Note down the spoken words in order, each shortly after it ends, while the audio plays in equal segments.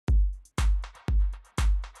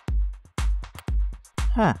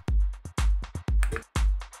Huh.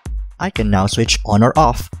 I can now switch on or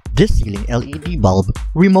off this ceiling LED bulb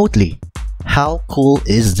remotely. How cool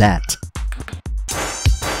is that?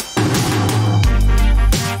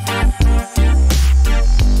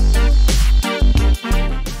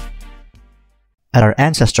 At our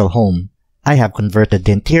ancestral home, I have converted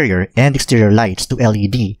the interior and exterior lights to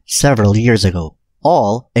LED several years ago.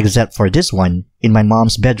 All except for this one in my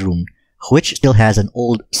mom's bedroom, which still has an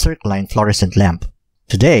old Circline fluorescent lamp.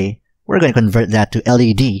 Today, we're going to convert that to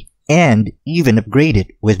LED and even upgrade it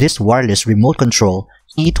with this wireless remote control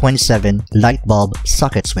E27 light bulb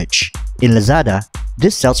socket switch. In Lazada,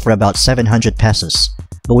 this sells for about 700 pesos,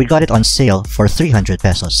 but we got it on sale for 300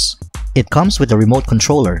 pesos. It comes with a remote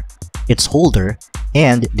controller, its holder,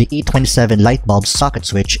 and the E27 light bulb socket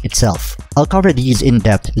switch itself. I'll cover these in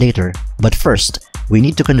depth later, but first, we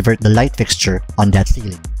need to convert the light fixture on that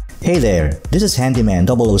ceiling. Hey there, this is HanDIYman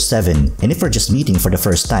 007, and if we're just meeting for the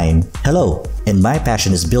first time, hello! And my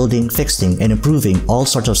passion is building, fixing, and improving all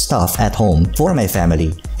sorts of stuff at home for my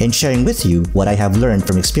family, and sharing with you what I have learned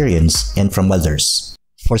from experience and from others.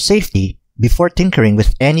 For safety, before tinkering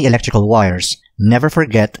with any electrical wires, never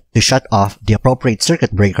forget to shut off the appropriate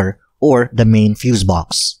circuit breaker or the main fuse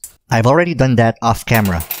box. I've already done that off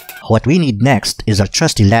camera. What we need next is our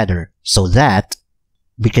trusty ladder, so that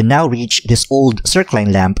we can now reach this old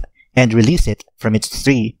Circline lamp and release it from its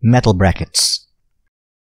 3 metal brackets.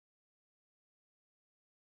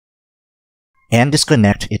 And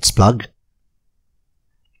disconnect its plug.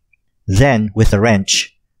 Then, with a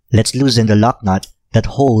wrench, let's loosen the lock nut that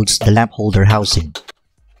holds the lamp holder housing.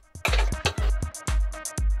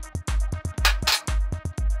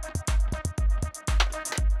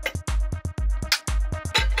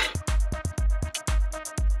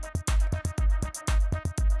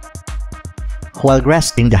 While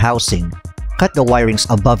grasping the housing, cut the wirings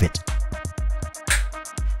above it.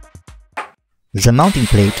 The mounting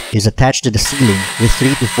plate is attached to the ceiling with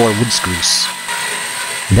 3 to 4 wood screws.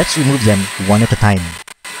 Let's remove them one at a time.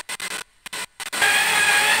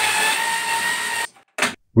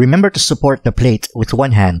 Remember to support the plate with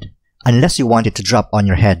one hand, unless you want it to drop on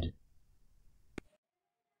your head.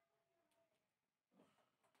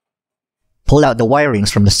 Pull out the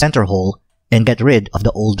wirings from the center hole and get rid of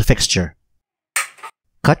the old fixture.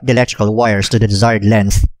 Cut the electrical wires to the desired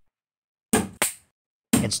length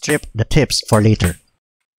and strip the tips for later.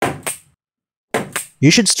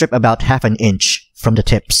 You should strip about ½ an inch from the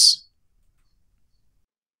tips.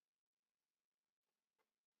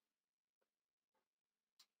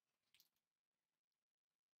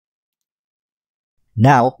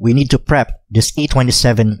 Now we need to prep this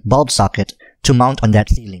E27 bulb socket to mount on that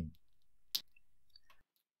ceiling.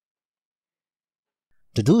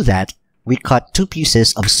 To do that, we cut 2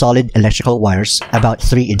 pieces of solid electrical wires about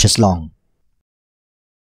 3 inches long.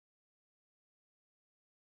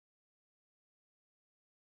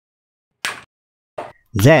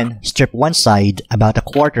 Then, strip one side about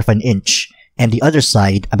 1/4 of an inch and the other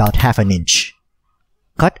side about ½ an inch.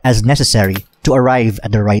 Cut as necessary to arrive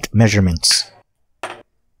at the right measurements.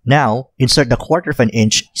 Now, insert the 1/4 of an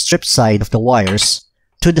inch stripped side of the wires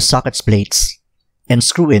to the socket's plates and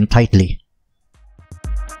screw in tightly.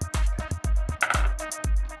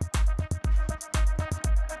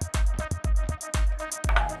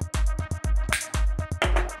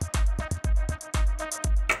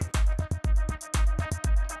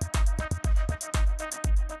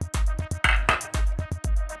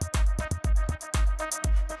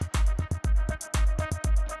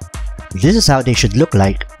 This is how they should look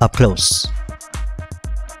like up close.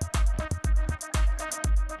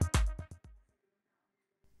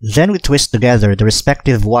 Then we twist together the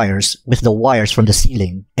respective wires with the wires from the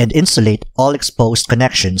ceiling and insulate all exposed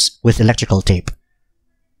connections with electrical tape.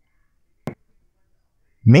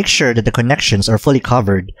 Make sure that the connections are fully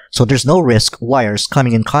covered so there's no risk wires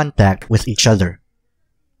coming in contact with each other.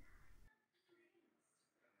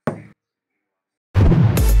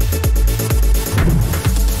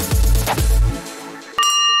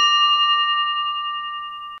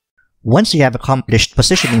 Once you have accomplished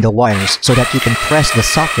positioning the wires so that you can press the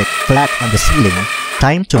socket flat on the ceiling,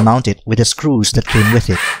 time to mount it with the screws that came with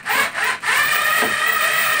it.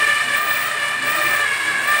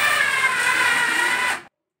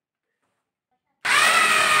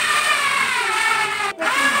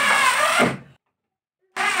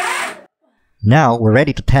 Now we're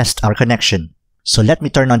ready to test our connection, so let me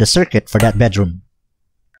turn on the circuit for that bedroom.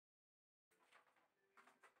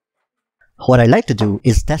 What I like to do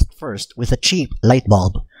is test first with a cheap light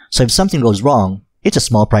bulb, so if something goes wrong, it's a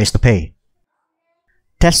small price to pay.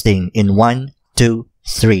 Testing in 1, 2,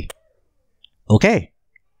 3. Okay.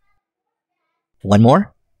 One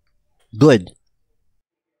more? Good.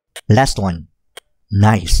 Last one.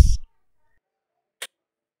 Nice.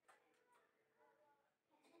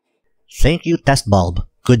 Thank you, test bulb.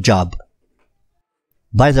 Good job.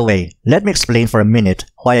 By the way, let me explain for a minute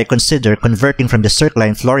why I consider converting from the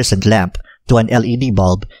Circline fluorescent lamp to an LED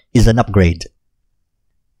bulb is an upgrade.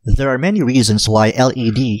 There are many reasons why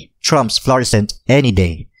LED trumps fluorescent any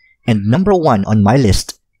day, and number one on my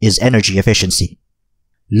list is energy efficiency.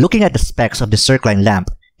 Looking at the specs of the Circline lamp,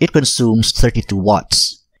 it consumes 32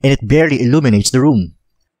 watts, and it barely illuminates the room.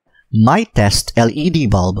 My test LED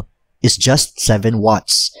bulb is just 7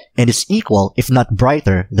 watts, and is equal if not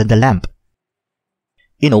brighter than the lamp.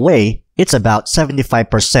 In a way, it's about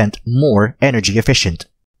 75% more energy efficient.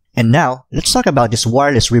 And now, let's talk about this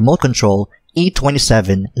wireless remote control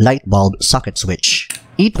E27 light bulb socket switch.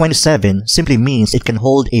 E27 simply means it can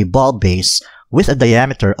hold a bulb base with a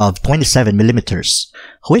diameter of 27 millimeters,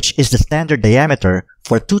 which is the standard diameter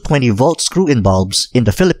for 220-volt screw-in bulbs in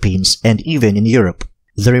the Philippines and even in Europe.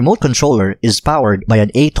 The remote controller is powered by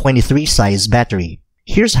an A23 size battery.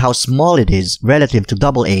 Here's how small it is relative to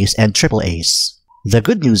AA's and AAA's. The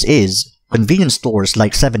good news is, convenience stores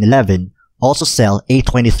like 7-Eleven also sell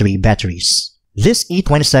A23 batteries. This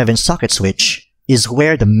E27 socket switch is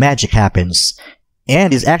where the magic happens,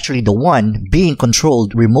 and is actually the one being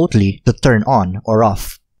controlled remotely to turn on or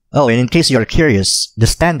off. Oh, and in case you're curious, the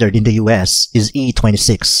standard in the US is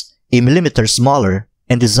E26, a millimeter smaller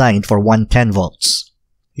and designed for 110 volts.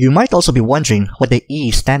 You might also be wondering what the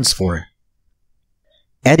E stands for.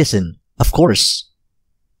 Edison, of course.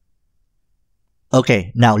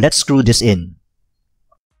 Okay, now let's screw this in.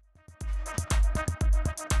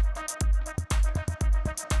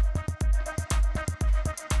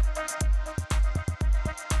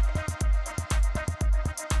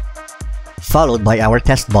 Followed by our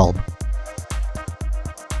test bulb.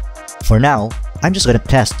 For now, I'm just gonna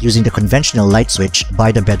test using the conventional light switch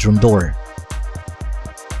by the bedroom door.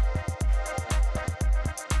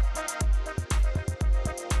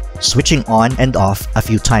 Switching on and off a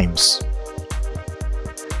few times.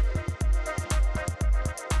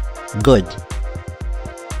 Good.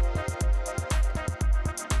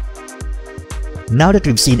 Now that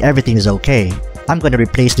we've seen everything is okay, I'm going to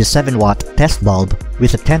replace the 7-watt test bulb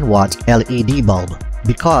with a 10-watt LED bulb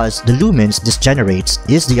because the lumens this generates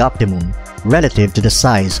is the optimum relative to the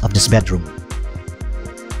size of this bedroom.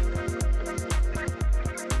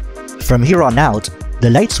 From here on out, the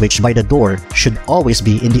light switch by the door should always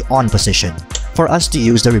be in the on position for us to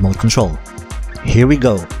use the remote control. Here we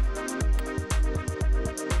go.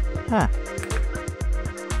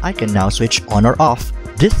 I can now switch on or off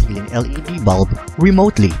this ceiling LED bulb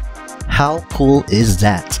remotely. How cool is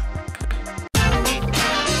that?